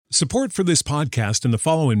Support for this podcast and the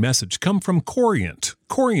following message come from Corient.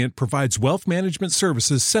 Corient provides wealth management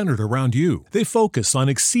services centered around you. They focus on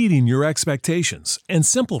exceeding your expectations and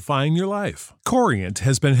simplifying your life. Corient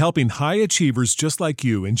has been helping high achievers just like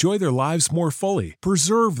you enjoy their lives more fully,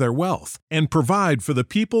 preserve their wealth, and provide for the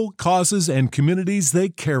people, causes, and communities they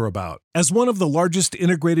care about. As one of the largest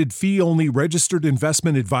integrated fee-only registered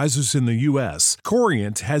investment advisors in the U.S.,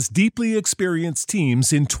 Corient has deeply experienced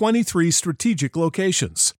teams in 23 strategic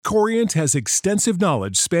locations. Corient has extensive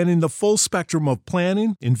knowledge spanning the full spectrum of planning,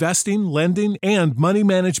 investing, lending, and money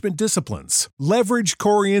management disciplines. Leverage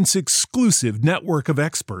Corient's exclusive network of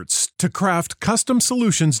experts to craft custom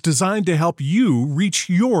solutions designed to help you reach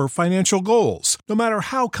your financial goals, no matter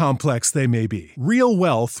how complex they may be. Real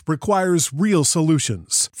wealth requires real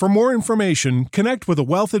solutions. For more information, connect with a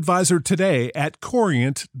wealth advisor today at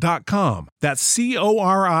Corient.com. That's Corient.com.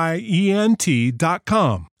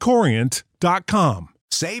 Corient.com.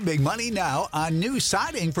 Save big money now on new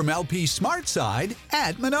siding from LP SmartSide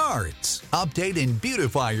at Menards. Update and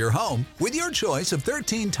beautify your home with your choice of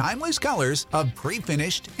 13 timeless colors of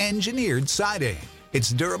pre-finished engineered siding. It's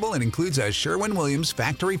durable and includes a Sherwin-Williams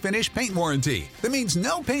factory finish paint warranty that means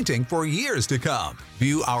no painting for years to come.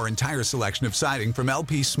 View our entire selection of siding from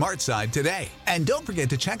LP SmartSide today. And don't forget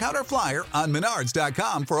to check out our flyer on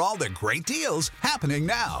Menards.com for all the great deals happening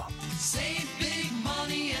now. Save big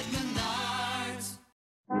money at Menards.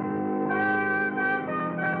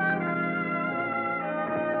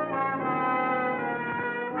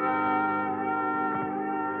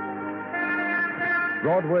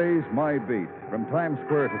 Broadway's My Beat, from Times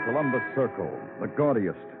Square to Columbus Circle, the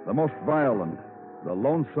gaudiest, the most violent, the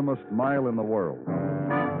lonesomest mile in the world.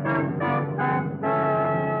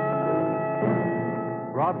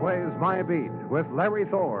 Broadway's My Beat, with Larry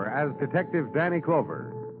Thor as Detective Danny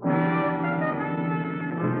Clover.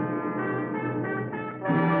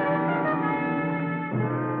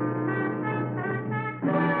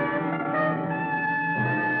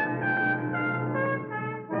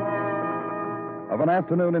 Of an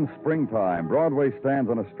afternoon in springtime, Broadway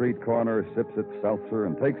stands on a street corner, sips its seltzer,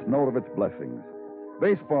 and takes note of its blessings.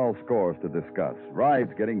 Baseball scores to discuss,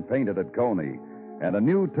 rides getting painted at Coney, and a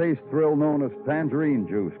new taste thrill known as tangerine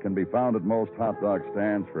juice can be found at most hot dog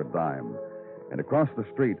stands for a dime. And across the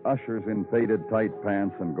street, ushers in faded tight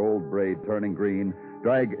pants and gold braid turning green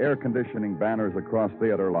drag air conditioning banners across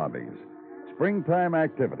theater lobbies. Springtime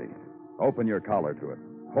activity. Open your collar to it.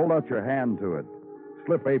 Hold out your hand to it.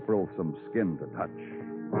 Slip April some skin to touch.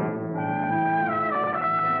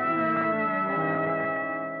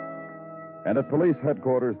 And at police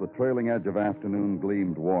headquarters, the trailing edge of afternoon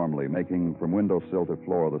gleamed warmly, making from windowsill to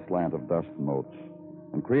floor the slant of dust motes,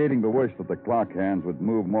 and creating the wish that the clock hands would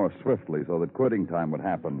move more swiftly so that quitting time would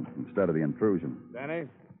happen instead of the intrusion. Danny?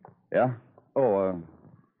 Yeah? Oh,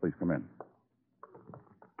 please come in.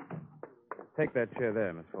 Take that chair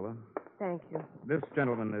there, Miss Fuller. Thank you. This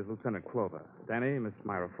gentleman is Lieutenant Clover. Danny, Miss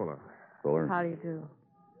Myra Fuller. Fuller? How do you do?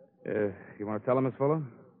 You want to tell him, Miss Fuller?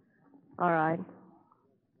 All right.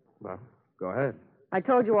 Well, go ahead. I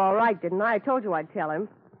told you all right, didn't I? I told you I'd tell him.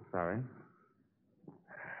 Sorry.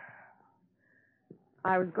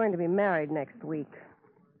 I was going to be married next week.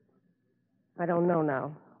 I don't know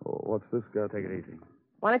now. Oh, what's this guy? Take it easy.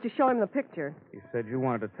 Why don't you show him the picture? You said you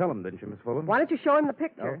wanted to tell him, didn't you, Miss Fuller? Why don't you show him the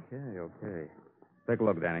picture? Okay. Take a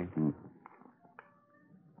look, Danny.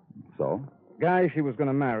 So? Guy she was going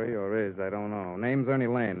to marry, or is, I don't know. Name's Ernie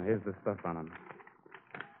Lane. Here's the stuff on him.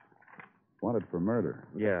 Wanted for murder.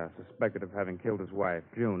 Yeah, suspected of having killed his wife,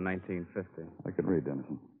 June 1950. I can read,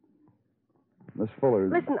 Dennison. Miss Fuller...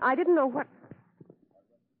 Listen, I didn't know what...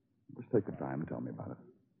 Just take the time and tell me about it.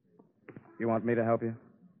 You want me to help you?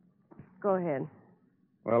 Go ahead.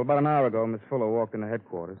 Well, about an hour ago, Miss Fuller walked into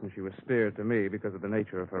headquarters, and she was steered to me because of the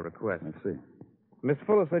nature of her request. I see. Miss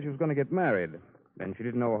Fuller said she was going to get married, and she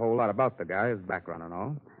didn't know a whole lot about the guy, his background and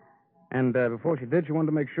all. And before she did, she wanted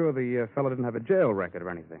to make sure the fellow didn't have a jail record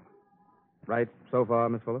or anything. Right so far,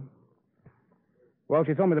 Miss Fuller? Well,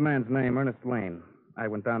 she told me the man's name, Ernest Lane. I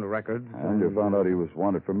went down to records. And you found out he was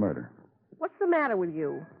wanted for murder. What's the matter with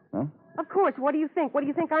you? Huh? Of course, what do you think? What do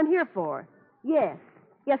you think I'm here for? Yes,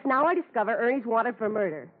 now I discover Ernie's wanted for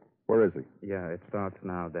murder. Where is he? Yeah, it starts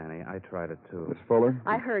now, Danny. I tried it, too. Miss Fuller?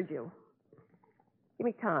 I heard you. Give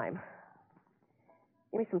me time.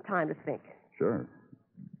 Give me some time to think. Sure.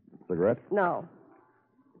 Cigarette? No.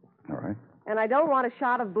 All right. And I don't want a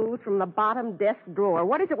shot of booze from the bottom desk drawer.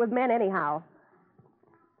 What is it with men, anyhow?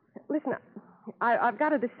 Listen, I've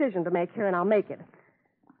got a decision to make here, and I'll make it.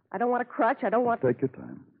 I don't want a crutch. I don't want... Take your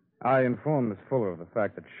time. I informed Miss Fuller of the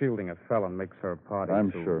fact that shielding a felon makes her a party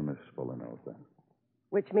I'm to... sure Miss Fuller knows that.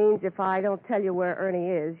 Which means if I don't tell you where Ernie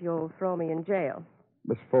is, you'll throw me in jail.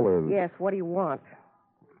 Miss Fuller, Yes, what do you want?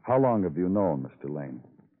 how long have you known Mr. Lane?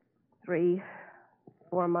 3,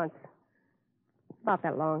 4 months. About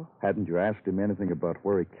that long. Hadn't you asked him anything about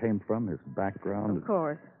where he came from, his background? Of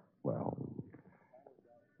course. Well,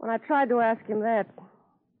 When I tried to ask him that,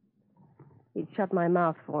 he'd shut my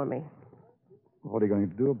mouth for me. what are you going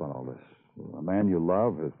to do about all this? A man you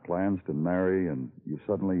love has plans to marry, and you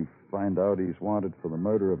suddenly find out he's wanted for the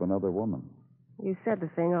murder of another woman. You said the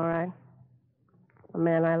thing, all right. A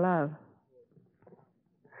man I love.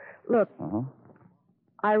 Look, Uh-huh.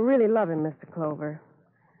 I really love him, Mr. Clover.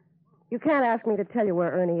 You can't ask me to tell you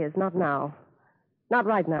where Ernie is. Not now. Not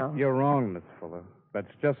right now. You're wrong, Miss Fuller.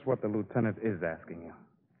 That's just what the lieutenant is asking you.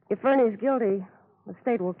 If Ernie's guilty, the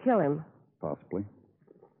state will kill him. Possibly.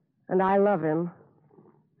 And I love him.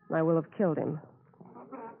 I will have killed him.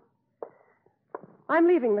 I'm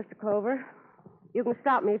leaving, Mr. Clover. You can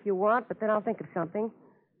stop me if you want, but then I'll think of something.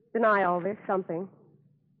 Deny all this, something.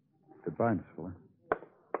 Goodbye, Miss Fuller.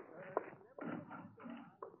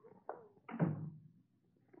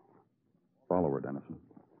 Follow her, Dennison.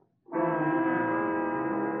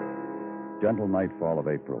 Gentle nightfall of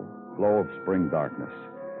April, glow of spring darkness,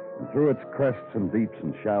 and through its crests and deeps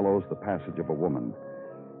and shallows, the passage of a woman.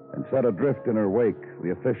 And set adrift in her wake,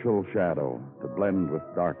 the official shadow, to blend with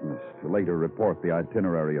darkness, to later report the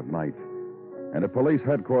itinerary of night. And at police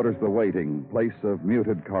headquarters, the waiting, place of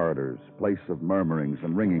muted corridors, place of murmurings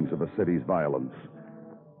and ringings of a city's violence.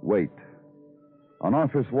 Wait. On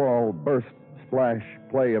office wall, burst, splash,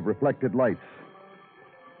 play of reflected lights.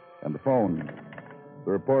 And the phone.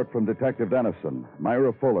 The report from Detective Dennison.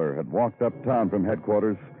 Myra Fuller had walked uptown from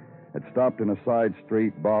headquarters, had stopped in a side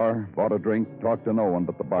street bar, bought a drink, talked to no one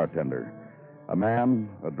but the bartender. A man,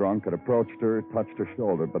 a drunk, had approached her, touched her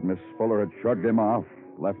shoulder, but Miss Fuller had shrugged him off,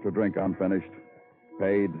 left her drink unfinished,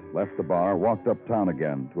 paid, left the bar, walked uptown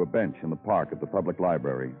again to a bench in the park at the public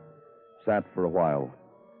library. Sat for a while,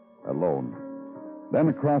 alone. Then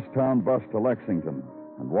a cross-town bus to Lexington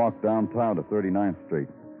and walked downtown to 39th Street,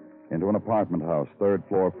 into an apartment house, 3rd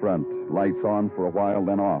floor front, lights on for a while,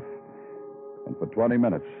 then off. And for 20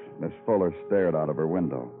 minutes, Miss Fuller stared out of her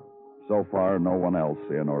window. So far, no one else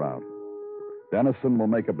in or out. Dennison will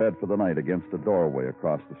make a bed for the night against a doorway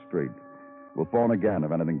across the street. We'll phone again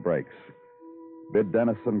if anything breaks. Bid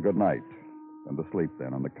Dennison good night, and to sleep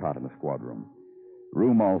then on the cot in the squad room.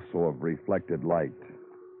 Room also of reflected light,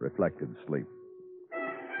 reflected sleep.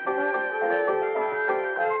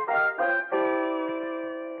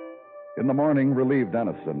 In the morning, relieved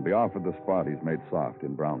Dennison be offered the spot he's made soft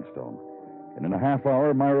in Brownstone. And in a half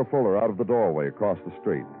hour, Myra Fuller out of the doorway across the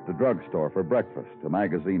street, to drugstore for breakfast, a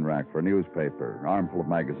magazine rack for newspaper, armful of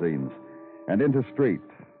magazines, and into street,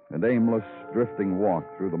 an aimless, drifting walk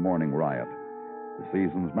through the morning riot. The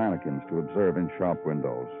season's mannequins to observe in shop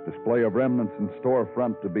windows, display of remnants in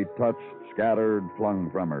storefront to be touched, scattered,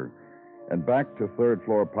 flung from her, and back to 3rd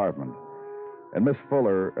floor apartment. And Miss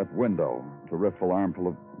Fuller at window to riffle armful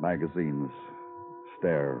of magazines,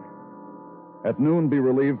 stare. At noon, be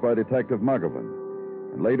relieved by Detective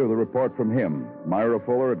Muggavan. And later, the report from him. Myra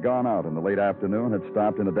Fuller had gone out in the late afternoon, had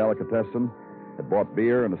stopped in a delicatessen, had bought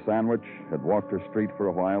beer and a sandwich, had walked her street for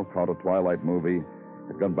a while, caught a twilight movie,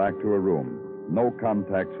 had gone back to her room. No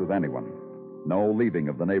contacts with anyone. No leaving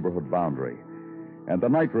of the neighborhood boundary. And the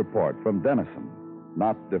night report from Dennison,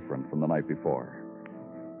 not different from the night before.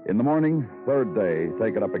 In the morning, 3rd day,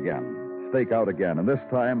 take it up again. Stake out again, and this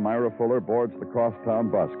time Myra Fuller boards the crosstown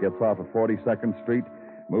bus, gets off at 42nd Street,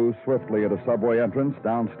 moves swiftly at a subway entrance,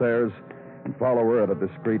 downstairs, and follow her at a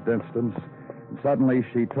discreet distance. And suddenly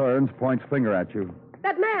she turns, points finger at you.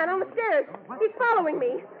 That man on the stairs. He's following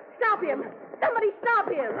me. Stop him. Somebody stop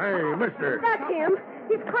him. Hey, mister. That's him.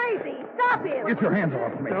 He's crazy. Stop him. Get your hands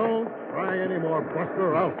off me. Don't try any more,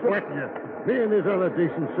 Buster. I'll flatten you. Me and these other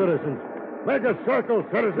decent citizens. Make a circle,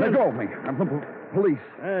 citizens. Let go of me. I'm the police.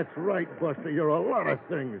 That's right, Buster. You're a lot of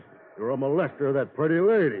things. You're a molester of that pretty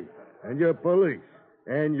lady. And you're police.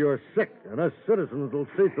 And you're sick. And us citizens will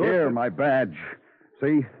see to it. Here, my badge.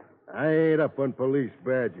 See? I ain't up on police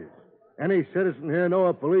badges. Any citizen here know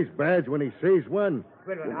a police badge when he sees one?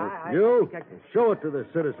 You? Show it to the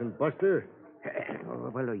citizen, Buster.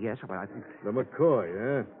 Well, yes, well, I think... The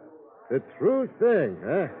McCoy, huh? The true thing,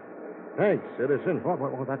 huh? Thanks, citizen.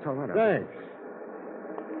 Oh, that's all right. Thanks.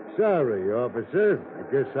 Sorry, officer.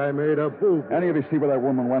 I guess I made a boo-boo. Any of you see where that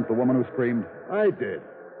woman went, the woman who screamed? I did.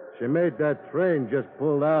 She made that train just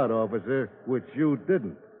pulled out, officer, which you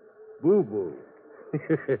didn't. Boo-boo.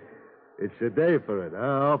 It's a day for it,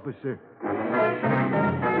 huh, officer?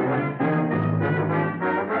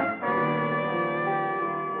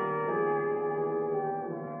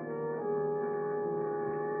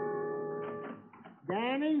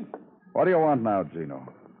 Danny? What do you want now, Gino?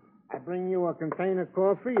 I bring you a container of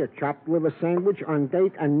coffee, a chopped liver sandwich on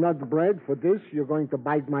date and nut bread. For this, you're going to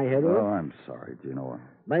bite my head Oh, off? I'm sorry, Gino.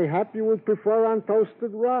 Mayhap you would prefer on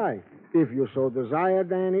toasted rye. If you so desire,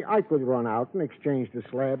 Danny, I could run out and exchange the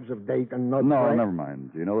slabs of date and nut No, bread. never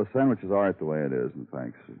mind, Gino. The sandwich is all right the way it is, and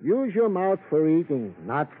thanks. Use your mouth for eating,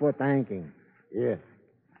 not for thanking. Here,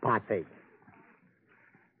 partake.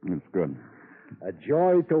 It's good. A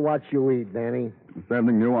joy to watch you eat, Danny. Is there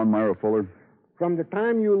anything new on Myra Fuller? From the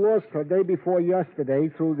time you lost her day before yesterday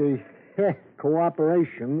through the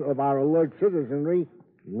cooperation of our alert citizenry,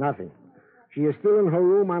 nothing. She is still in her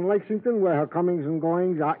room on Lexington, where her comings and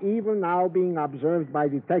goings are even now being observed by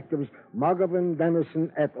detectives McGovern,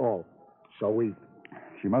 Dennison, et al. So eat.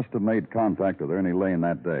 She must have made contact with Ernie Lane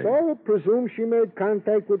that day. So presume she made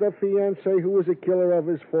contact with her fiancé, who was a killer of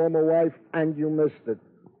his former wife, and you missed it.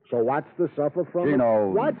 So what's to suffer from Gino.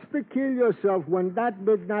 it? What's to kill yourself when that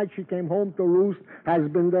midnight she came home to roost has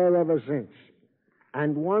been there ever since?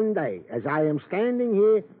 And one day, as I am standing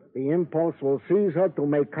here, the impulse will seize her to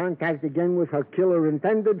make contact again with her killer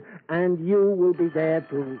intended, and you will be there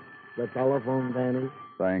to the telephone, Danny.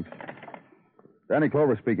 Thanks. Danny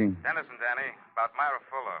Clover speaking. Dennison, Danny. About Myra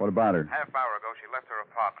Fuller. What about her? Half hour ago, she left her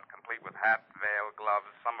apartment, complete with hat, veil,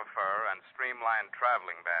 gloves, summer fur, and streamlined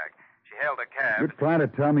traveling bag. She hailed a cab. You're trying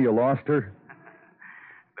to tell me you lost her?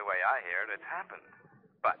 The way I hear it, it's happened.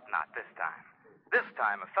 But not this time. This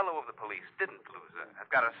time, a fellow of the police didn't lose her. Has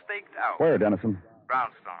got her staked out. Where, Dennison?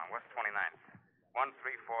 Brownstone, West 29th.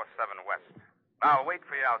 1347 West. Now, I'll wait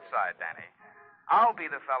for you outside, Danny. I'll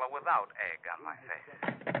be the fellow without egg on my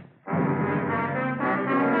face.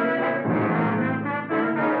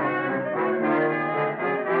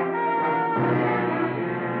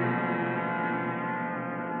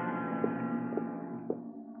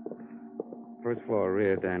 First floor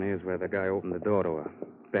rear, Danny, is where the guy opened the door to her.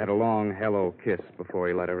 They had a long hello kiss before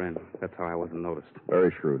he let her in. That's how I wasn't noticed.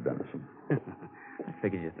 Very shrewd, Dennison. I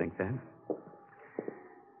figured you'd think that.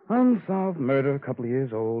 Unsolved murder, a couple of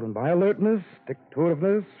years old, and by alertness,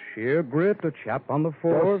 stick-to-itiveness, sheer grit, a chap on the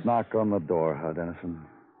force. Just knock on the door, huh, Dennison?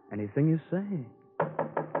 Anything you say.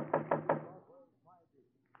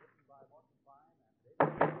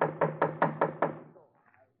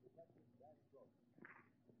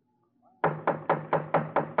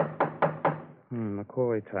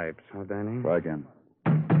 McCoy types, huh, Danny? Try again.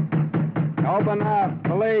 Open up,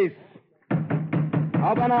 police!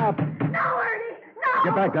 Open up! No, Ernie! No!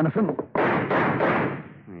 Get back, Dennison.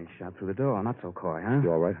 He shot through the door. Not so coy, huh?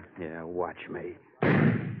 You all right? Yeah, watch me.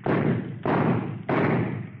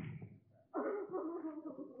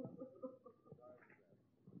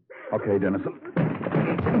 Okay, Dennison.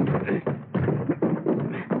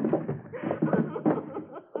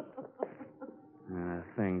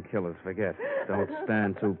 Thing killers forget. Don't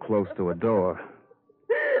stand too close to a door.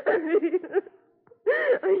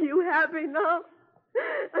 Are you happy now?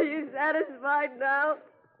 Are you satisfied now?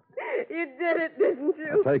 You did it, didn't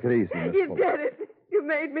you? Now take it easy, Miss You Fuller. did it. You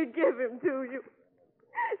made me give him to you.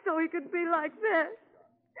 So he could be like that.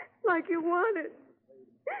 Like you wanted.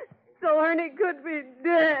 So Ernie could be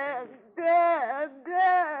dead, dead,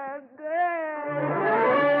 dead,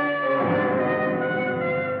 dead.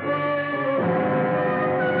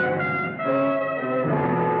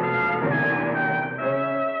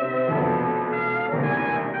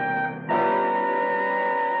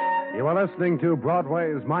 You are listening to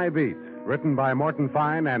Broadway's My Beat, written by Morton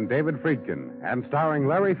Fine and David Friedkin, and starring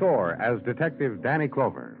Larry Thor as Detective Danny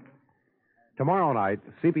Clover. Tomorrow night,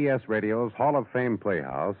 CBS Radio's Hall of Fame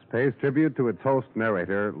Playhouse pays tribute to its host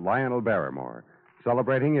narrator, Lionel Barrymore,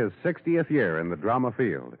 celebrating his 60th year in the drama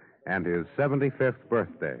field and his 75th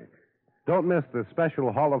birthday. Don't miss the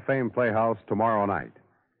special Hall of Fame Playhouse tomorrow night.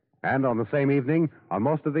 And on the same evening, on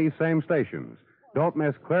most of these same stations, don't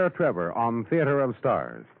miss Claire Trevor on Theater of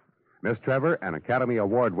Stars. Miss Trevor, an Academy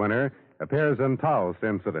Award winner, appears in Taos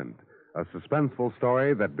Incident, a suspenseful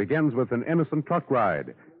story that begins with an innocent truck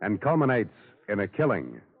ride and culminates in a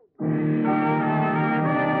killing.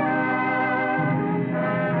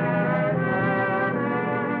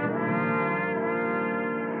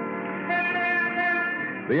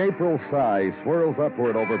 The April sigh swirls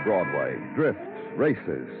upward over Broadway, drifts,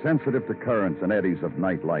 races, sensitive to currents and eddies of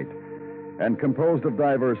night light, and composed of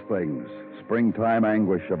diverse things: springtime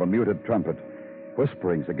anguish of a muted trumpet,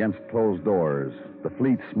 whisperings against closed doors, the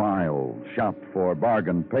fleet smile, shopped for,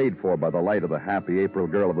 bargained, paid for by the light of the happy April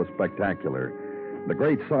girl of the spectacular. The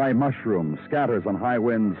great sigh mushrooms, scatters on high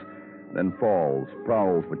winds, then falls,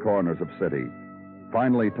 prowls the corners of city,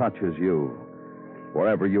 finally touches you.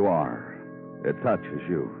 Wherever you are, it touches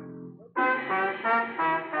you.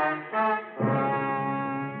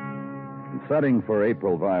 setting for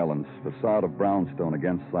April violence, facade of brownstone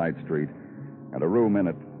against side street, and a room in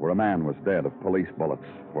it where a man was dead of police bullets,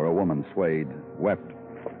 where a woman swayed, wept,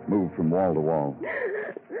 moved from wall to wall.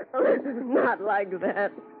 Not like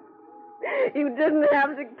that. You didn't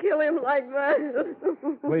have to kill him like that.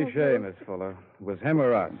 Cliche, Miss Fuller. It was him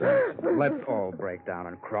or us. Let's all break down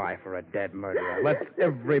and cry for a dead murderer. Let's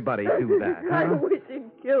everybody do that. I Huh? wish he'd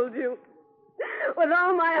killed you. With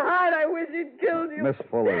all my heart, I wish he'd killed you. Miss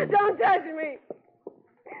Fuller. Don't touch me.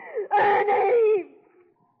 Ernie!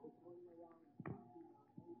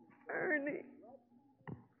 Ernie.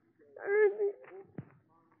 Ernie.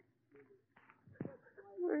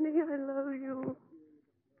 Ernie, I love you.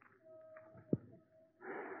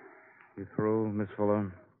 You through, Miss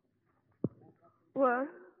Fuller? What?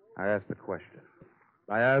 I asked a question.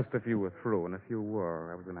 I asked if you were through, and if you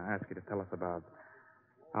were, I was going to ask you to tell us about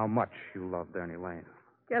how much you loved Ernie Lane.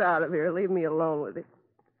 Get out of here. Leave me alone with it.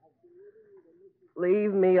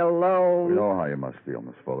 Leave me alone. We know how you must feel,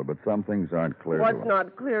 Miss Fuller, but some things aren't clear to What's us.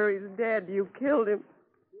 not clear? He's dead. You killed him.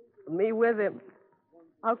 Me with him.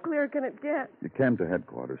 How clear can it get? You came to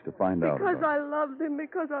headquarters to find out Because about I loved him,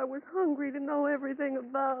 because I was hungry to know everything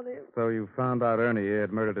about him. So you found out Ernie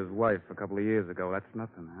had murdered his wife a couple of years ago. That's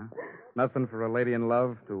nothing, huh? Nothing for a lady in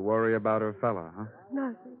love to worry about her fella, huh?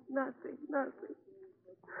 Nothing.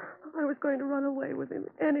 I was going to run away with him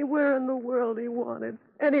anywhere in the world he wanted.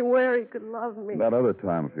 Anywhere he could love me. That other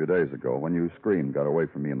time a few days ago when you screamed, got away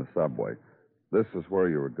from me in the subway. This is where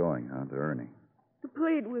you were going, huh, to Ernie? To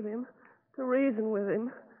plead with him. To reason with him.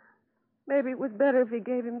 Maybe it was better if he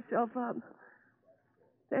gave himself up.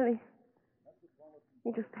 Then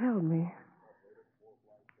he just held me.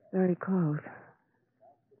 Very close.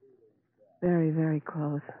 Very, very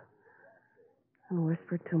close. And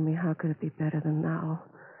whispered to me, how could it be better than now?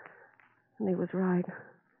 And he was right.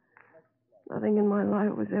 Nothing in my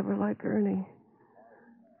life was ever like Ernie.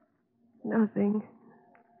 Nothing.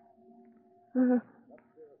 Nothing.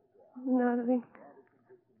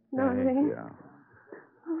 Nothing. Yeah.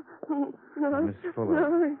 Nothing. Miss Fuller.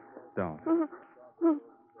 Nothing. Don't.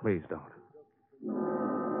 Please don't.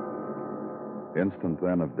 Instant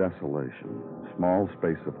then of desolation. Small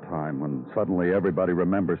space of time when suddenly everybody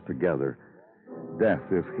remembers together. Death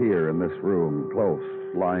is here in this room, close,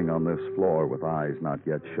 lying on this floor with eyes not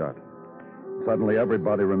yet shut. Suddenly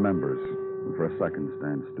everybody remembers, and for a second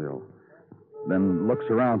stands still. Then looks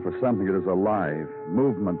around for something that is alive,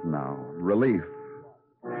 movement now, relief.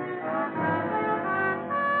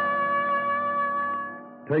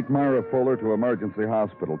 Take Myra Fuller to emergency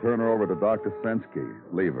hospital. Turn her over to Dr. Sensky.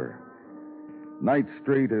 Leave her. Night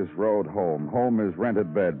Street is road home. Home is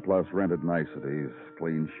rented bed plus rented niceties,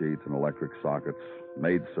 clean sheets and electric sockets,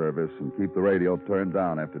 maid service, and keep the radio turned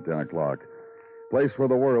down after 10 o'clock. Place where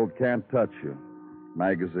the world can't touch you.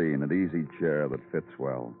 Magazine and easy chair that fits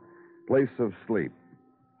well. Place of sleep.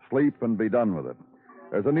 Sleep and be done with it.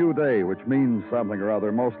 There's a new day, which means something or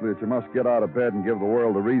other, mostly that you must get out of bed and give the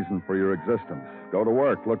world a reason for your existence. Go to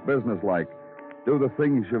work, look businesslike. Do the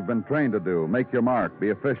things you've been trained to do. Make your mark, be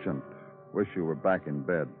efficient. Wish you were back in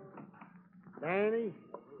bed. Danny,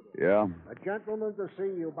 Yeah? a gentleman to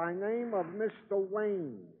see you by name of Mr.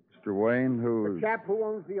 Wayne. Mr. Wayne, The chap who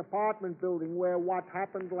owns the apartment building where what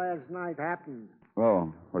happened last night happened.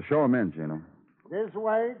 Oh, well, show him in, Gino. This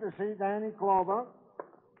way to see Danny Clover.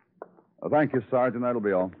 Thank you, Sergeant. That'll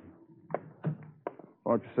be all.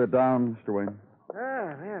 Why don't you sit down, Mr. Wayne?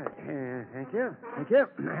 Thank you.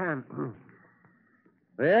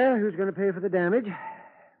 Well, who's going to pay for the damage?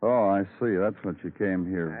 Oh, I see. That's what you came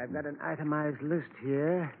here. I've got an itemized list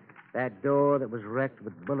here. That door that was wrecked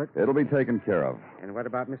with bullets. It'll be taken care of. And what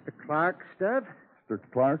about Mr. Clark's stuff? Mr.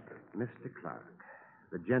 Clark? Mr. Clark.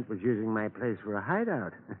 The gent was using my place for a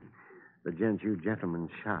hideout. The gent you gentlemen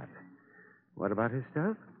shot. What about his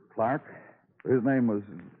stuff? Clark? His name was...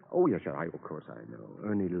 Oh, yes, sir. Of course I know.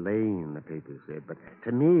 Ernie Lane, the papers said. But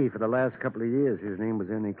to me, for the last couple of years, his name was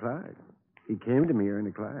Ernie Clark. He came to me,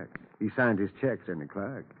 Ernie Clark. He signed his checks, Ernie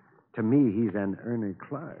Clark. To me, he's an Ernie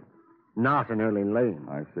Clark, not an Ernie Lane.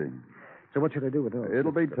 I see. So what should I do with those?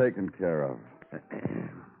 It'll be taken care of.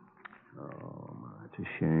 Oh, it's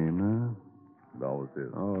a shame, huh? It always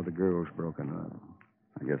is. Oh, the girl's broken up.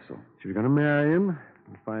 I guess so. She was going to marry him,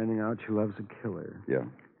 and finding out she loves a killer. Yeah.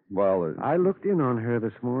 Well, I looked in on her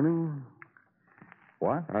this morning.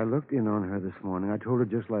 What? I looked in on her this morning. I told her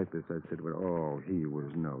just like this. I said, well, oh, he was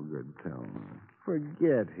no good, Thelma.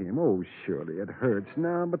 Forget him. Oh, surely it hurts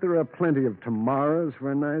now, but there are plenty of tomorrows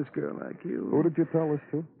for a nice girl like you. Who did you tell this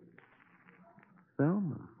to?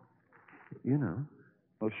 Thelma. You know.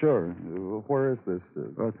 Oh, sure. Where is this?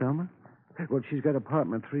 Oh, Thelma? Well, she's got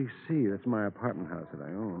apartment 3C. That's my apartment house that I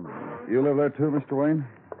own. You live there too, Mr. Wayne?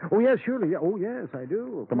 Oh, yes, surely. Oh, yes, I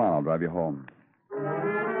do. Come on, I'll drive you home.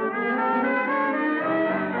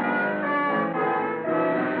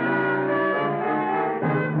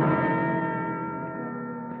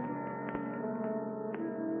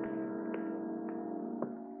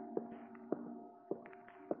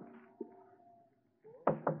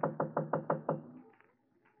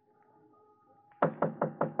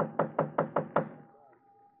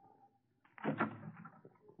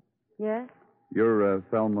 Yes? You're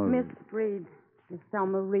Thelma... Miss Reed. Miss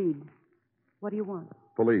Thelma Reed. What do you want?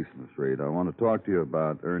 Police, Miss Reed. I want to talk to you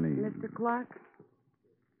about Ernie... Mr. Clark?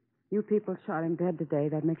 You people shot him dead today.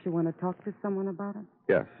 That makes you want to talk to someone about it?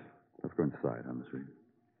 Yes. Let's go inside, huh, Miss Reed?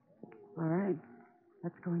 All right.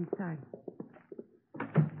 Let's go inside.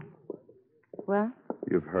 Well?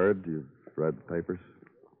 You've read the papers?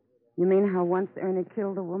 You mean how once Ernie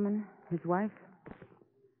killed a woman, his wife?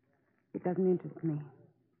 It doesn't interest me.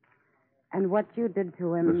 And what you did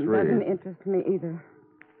to him Miss Reed. doesn't interest me either.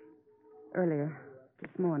 Earlier,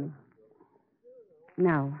 this morning.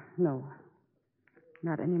 Now, no.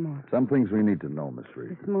 Not anymore. Some things we need to know, Miss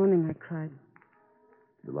Reed. This morning I cried.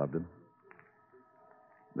 You loved him?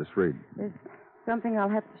 Miss Reed. There's something I'll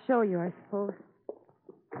have to show you, I suppose.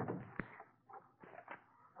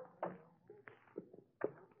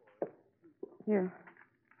 Here.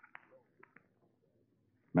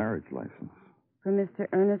 Marriage license. For Mr.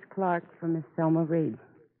 Ernest Clark from Miss Thelma Reed.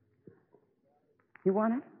 You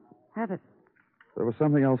want it? Have it. There was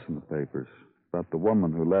something else in the papers about the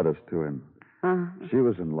woman who led us to him. She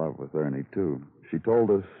was in love with Ernie, too. She told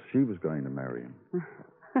us she was going to marry him.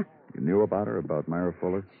 You knew about her, about Myra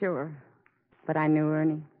Fuller? Sure. But I knew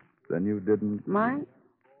Ernie. Then you didn't... Mind?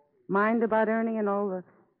 Mind about Ernie and all the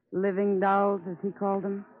living dolls, as he called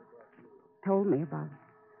them? Told me about it.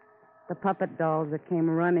 The puppet dolls that came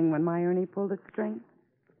running when my Ernie pulled a string.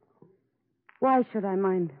 Why should I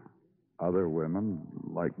mind? Other women,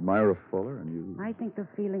 like Myra Fuller and you... I think the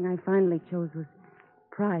feeling I finally chose was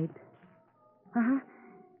pride. Uh-huh.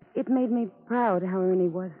 It made me proud how Ernie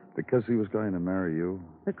was. Because he was going to marry you?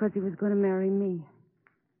 Because he was going to marry me.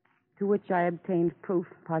 To which I obtained proof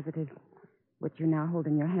positive, which you now hold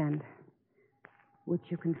in your hand. Which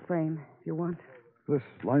you can frame if you want. This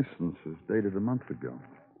license is dated a month ago.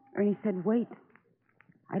 Ernie said wait.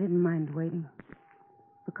 I didn't mind waiting.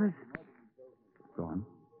 Because... Go on.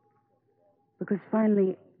 Because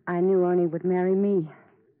finally I knew Ernie would marry me.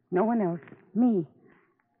 No one else. Me.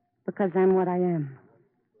 Because I'm what I am.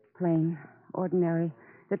 Plain, ordinary.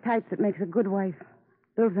 The type that makes a good wife.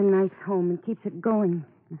 Builds a nice home and keeps it going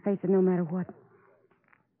and face it no matter what.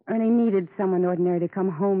 Ernie needed someone ordinary to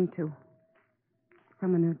come home to.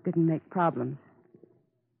 Someone who didn't make problems.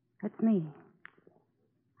 That's me.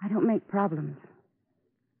 I don't make problems.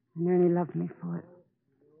 And Ernie loved me for it.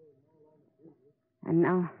 And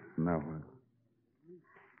now... Now what?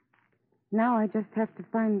 Now I just have to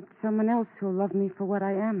find someone else who'll love me for what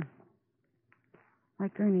I am.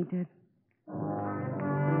 Like Ernie did.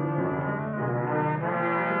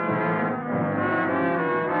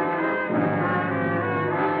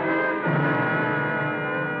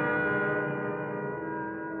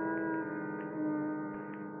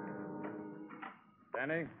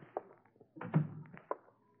 Danny?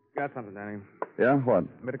 Got something, Danny. Yeah, what?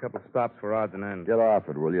 Made a couple of stops for odds and ends. Get off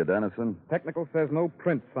it, will you, Dennison? Technical says no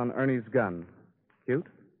prints on Ernie's gun. Cute?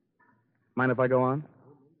 Mind if I go on?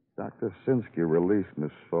 Dr. Sinsky released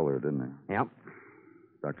Miss Fuller, didn't he? Yep.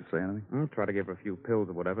 Doctor say anything? Try to give her a few pills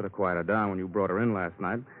or whatever to quiet her down when you brought her in last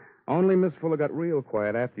night. Only Miss Fuller got real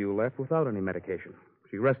quiet after you left without any medication.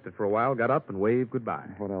 She rested for a while, got up, and waved goodbye.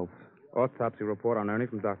 What else? Autopsy report on Ernie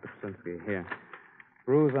from Dr. Sinsky. Here.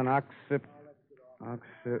 Bruise on occiput...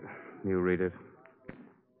 You read it.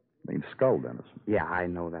 Means skull, Dennison. Yeah, I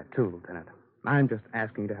know that too, Lieutenant. I'm just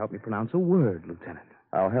asking you to help me pronounce a word, Lieutenant.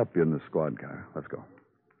 I'll help you in the squad car. Let's go.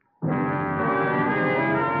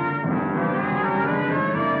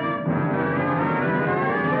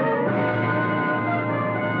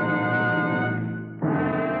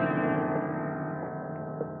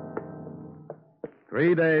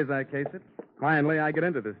 3 days I case it. Finally, I get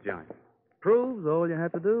into this joint. Proves all you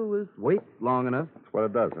have to do is wait long enough. That's what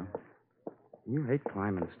it does, huh? You hate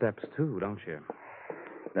climbing steps, too, don't you?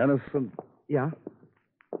 Dennison? Yeah?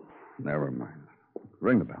 Never mind.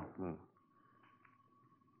 Ring the bell.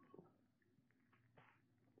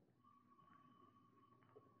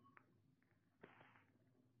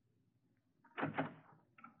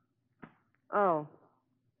 Oh.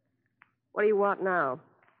 What do you want now?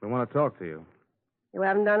 We want to talk to you. You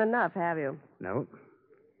haven't done enough, have you? No.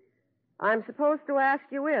 I'm supposed to ask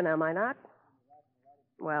you in, am I not?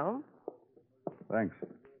 Well, Thanks.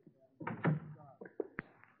 How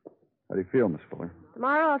do you feel, Miss Fuller?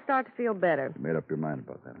 tomorrow I'll start to feel better. You made up your mind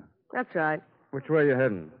about that, huh? That's right. Which way are you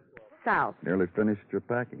heading? South. Nearly finished your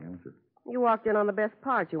packing, haven't you? You walked in on the best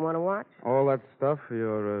part. You want to watch? All that stuff for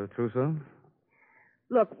your trousseau?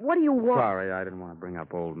 Look, what do you want? Sorry, I didn't want to bring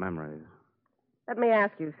up old memories. Let me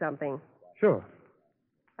ask you something. Sure.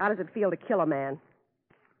 How does it feel to kill a man?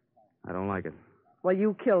 I don't like it. Well,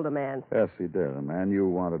 you killed a man. Yes, he did. A man you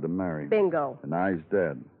wanted to marry. Bingo. And now he's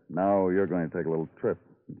dead. Now you're going to take a little trip.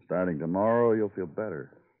 And starting tomorrow, you'll feel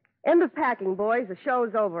better. End of packing, boys. The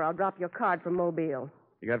show's over. I'll drop your card from Mobile.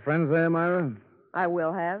 You got friends there, Myra? I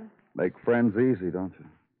will have. Make friends easy, don't you?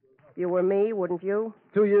 If you were me, wouldn't you?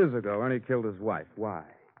 2 years ago, Ernie killed his wife. Why?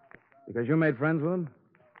 Because you made friends with him?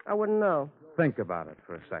 I wouldn't know. Think about it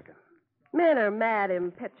for a second. Men are mad,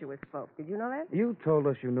 impetuous folk. Did you know that? You told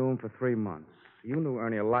us you knew him for 3 months. You knew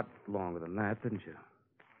Ernie a lot longer than that, didn't you?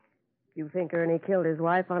 You think Ernie killed his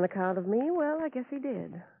wife on account of me? Well, I guess he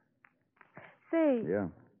did. Say, Yeah.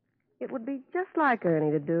 it would be just like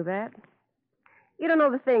Ernie to do that. You don't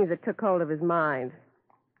know the things that took hold of his mind.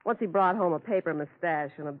 Once he brought home a paper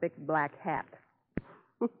mustache and a big black hat.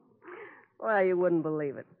 Well, you wouldn't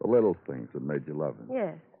believe it. The little things that made you love him.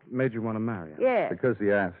 Yes. Made you want to marry him? Yes. Because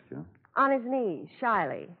he asked you. On his knees,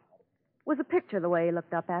 shyly. Was a picture the way he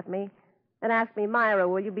looked up at me and asked me, Myra,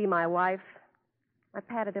 will you be my wife? I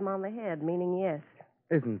patted him on the head, meaning yes.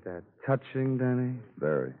 Isn't that touching, Danny?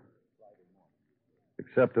 Very.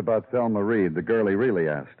 Except about Thelma Reed, the girl he really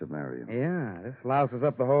asked to marry him. Yeah, this louses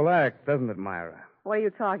up the whole act, doesn't it, Myra? What are you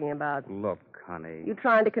talking about? Look, honey. You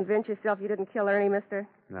trying to convince yourself you didn't kill Ernie, mister?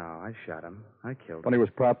 No, I shot him. I killed When him. he was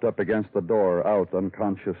propped up against the door, out,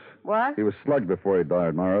 unconscious. What? He was slugged before he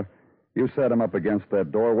died, Mara. You set him up against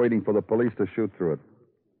that door, waiting for the police to shoot through it.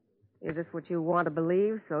 Is this what you want to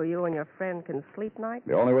believe so you and your friend can sleep night?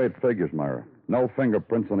 The only way it figures, Myra. No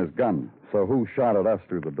fingerprints on his gun. So who shot at us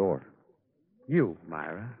through the door? You,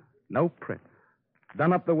 Myra. No prints.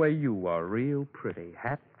 Done up the way you are, real pretty.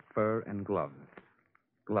 Hat, fur, and gloves.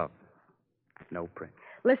 Gloves. No prints.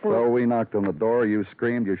 Listen, So we knocked on the door, you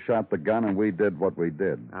screamed, you shot the gun, and we did what we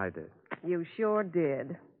did. I did. you sure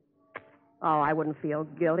did. Oh, I wouldn't feel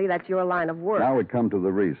guilty. That's your line of work. Now we come to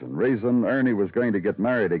the reason. Reason Ernie was going to get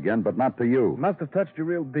married again, but not to you. Must have touched you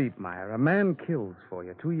real deep, Myra. A man kills for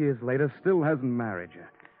you. 2 years later, still hasn't married you.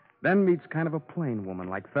 Then meets kind of a plain woman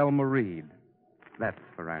like Thelma Reed. That's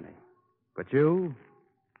for Ernie. But you,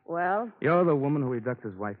 Well, you're the woman who he ducked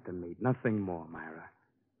his wife to meet. Nothing more, Myra.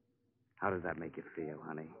 How does that make you feel,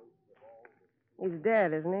 honey? he's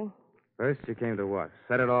dead, isn't he? First, you came to us,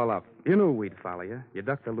 set it all up. You knew we'd follow you. You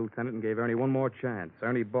ducked the lieutenant and gave Ernie one more chance.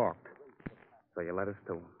 Ernie balked. So you let us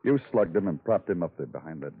to him. You slugged him and propped him up there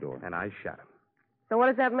behind that door. And I shot him. So what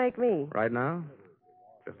does that make me? Right now,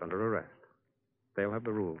 just under arrest. They'll have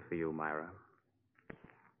the rules for you, Myra.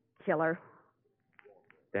 Killer.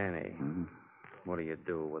 Danny, what do you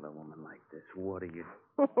do with a woman like this? What do you...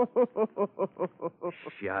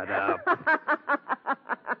 Shut up.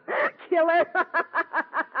 Killer.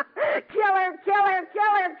 Killer, killer,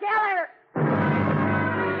 killer, killer.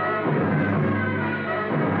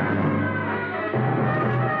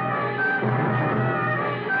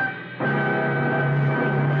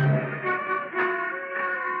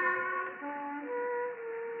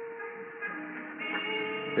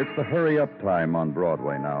 It's the hurry-up time on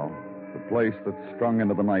Broadway now. The place that's strung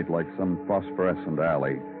into the night like some phosphorescent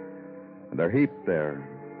alley. And they're heaped there.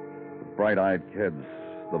 The bright-eyed kids,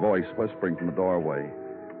 the voice whispering from the doorway,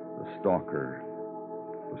 the stalker,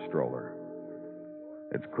 the stroller.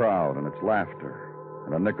 It's crowd and it's laughter,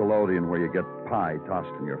 and a Nickelodeon where you get pie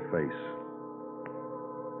tossed in your face.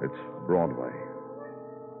 It's Broadway,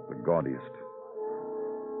 the gaudiest,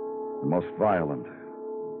 the most violent,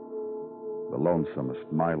 the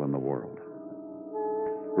lonesomest mile in the world.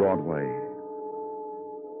 Broadway,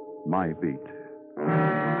 my beat.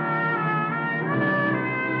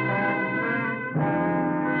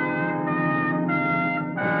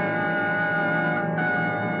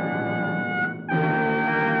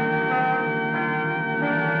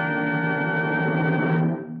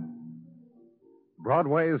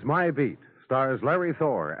 Broadway's My Beat stars Larry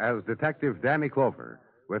Thor as Detective Danny Clover,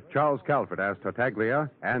 with Charles Calvert as Tartaglia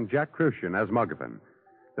and Jack Crucian as Muggavan.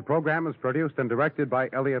 The program is produced and directed by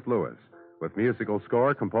Elliott Lewis, with musical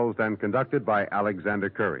score composed and conducted by Alexander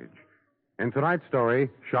Courage. In tonight's story,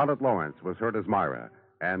 Charlotte Lawrence was heard as Myra,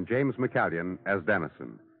 and James McCallion as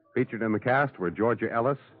Dennison. Featured in the cast were Georgia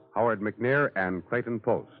Ellis, Howard McNear, and Clayton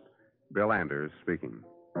Post. Bill Anders speaking.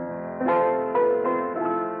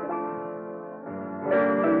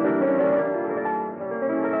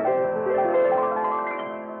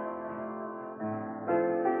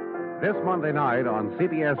 This Monday night on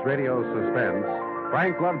CBS Radio's Suspense,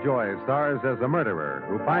 Frank Lovejoy stars as a murderer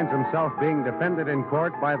who finds himself being defended in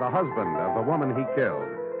court by the husband of the woman he killed.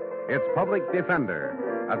 It's Public Defender,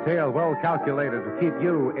 a tale well calculated to keep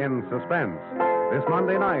you in suspense. This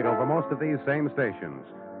Monday night over most of these same stations.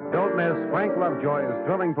 Don't miss Frank Lovejoy's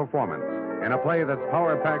thrilling performance in a play that's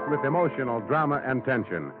power-packed with emotional drama and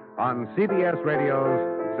tension on CBS Radio's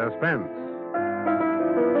Suspense.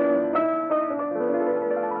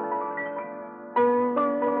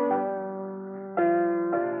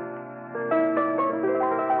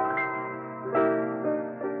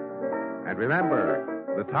 And remember,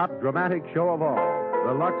 the top dramatic show of all,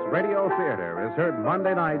 the Lux Radio Theater, is heard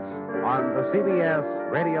Monday nights on the CBS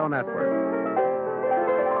Radio Network.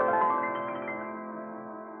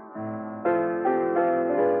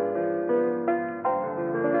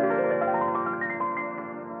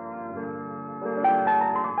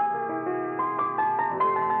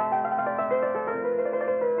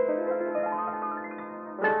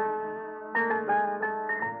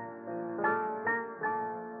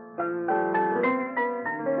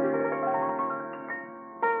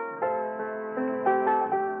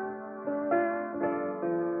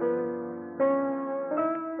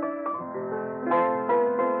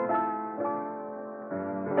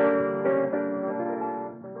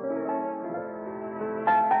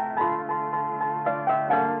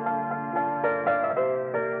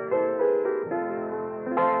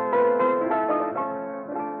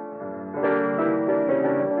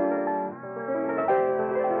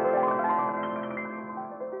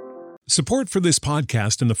 Support for this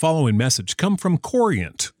podcast and the following message come from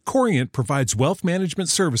Corient. Corient provides wealth management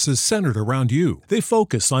services centered around you. They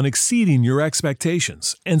focus on exceeding your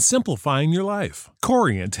expectations and simplifying your life.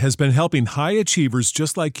 Corient has been helping high achievers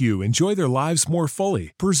just like you enjoy their lives more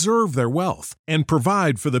fully, preserve their wealth, and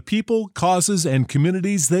provide for the people, causes, and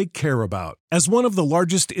communities they care about. As one of the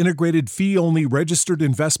largest integrated fee-only registered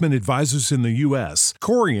investment advisors in the U.S.,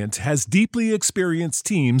 Corient has deeply experienced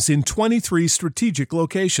teams in 23 strategic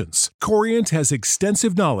locations. Corient has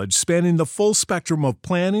extensive knowledge spanning the full spectrum of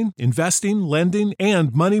planning, investing, lending,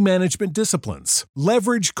 and money management disciplines.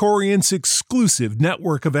 Leverage Corient's exclusive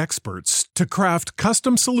network of experts to craft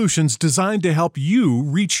custom solutions designed to help you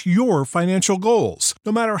reach your financial goals,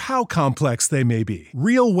 no matter how complex they may be.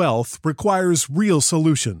 Real wealth requires real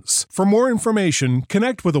solutions. For more information,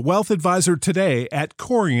 connect with a wealth advisor today at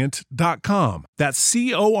Corient.com. That's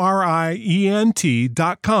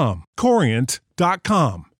Corient.com.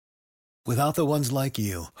 Corient.com. Without the ones like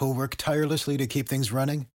you, who work tirelessly to keep things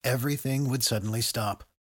running, everything would suddenly stop.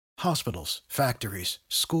 Hospitals, factories,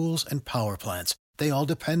 schools, and power plants, they all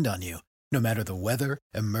depend on you. No matter the weather,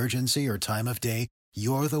 emergency, or time of day,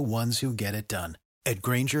 you're the ones who get it done. At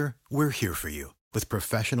Grainger, we're here for you with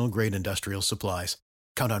professional-grade industrial supplies.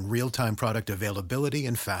 Count on real-time product availability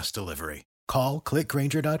and fast delivery. Call, click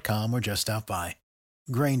Grainger.com, or just stop by.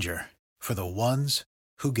 Grainger, for the ones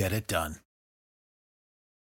who get it done.